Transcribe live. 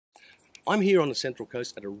I'm here on the Central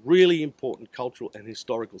Coast at a really important cultural and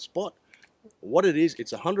historical spot. What it is,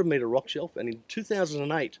 it's a 100-metre rock shelf, and in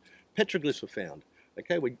 2008, petroglyphs were found.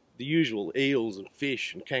 Okay, the usual eels and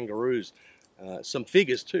fish and kangaroos, some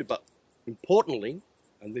figures too, but importantly,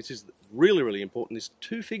 and this is really, really important, is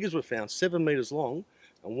 2 figures were found 7 metres long,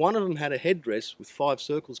 and one of them had a headdress with 5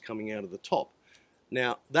 circles coming out of the top.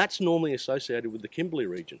 Now, that's normally associated with the Kimberley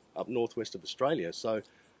region up northwest of Australia, so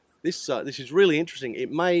this is really interesting.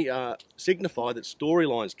 It may signify that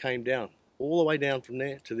storylines came down, all the way down from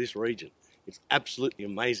there to this region. It's absolutely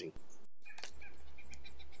amazing.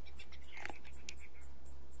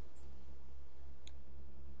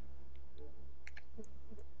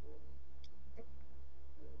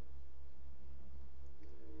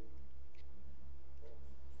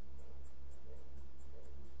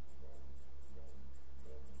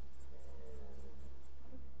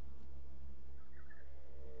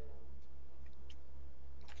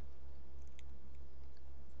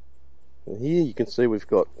 And here you can see we've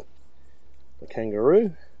got a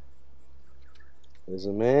kangaroo. There's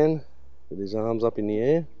a man with his arms up in the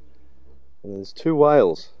air, and there's 2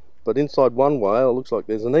 whales, but inside one whale it looks like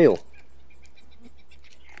there's an eel.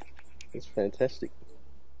 It's fantastic.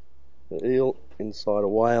 The eel inside a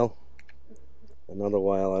whale, another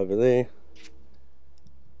whale over there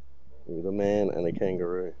with a man and a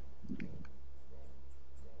kangaroo.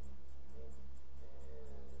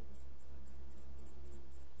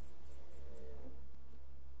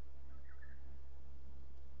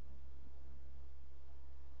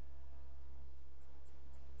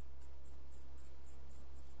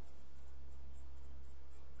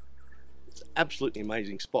 Absolutely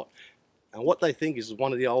amazing spot, and what they think is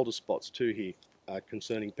one of the oldest spots too here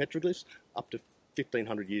concerning petroglyphs, up to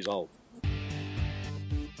 1500 years old.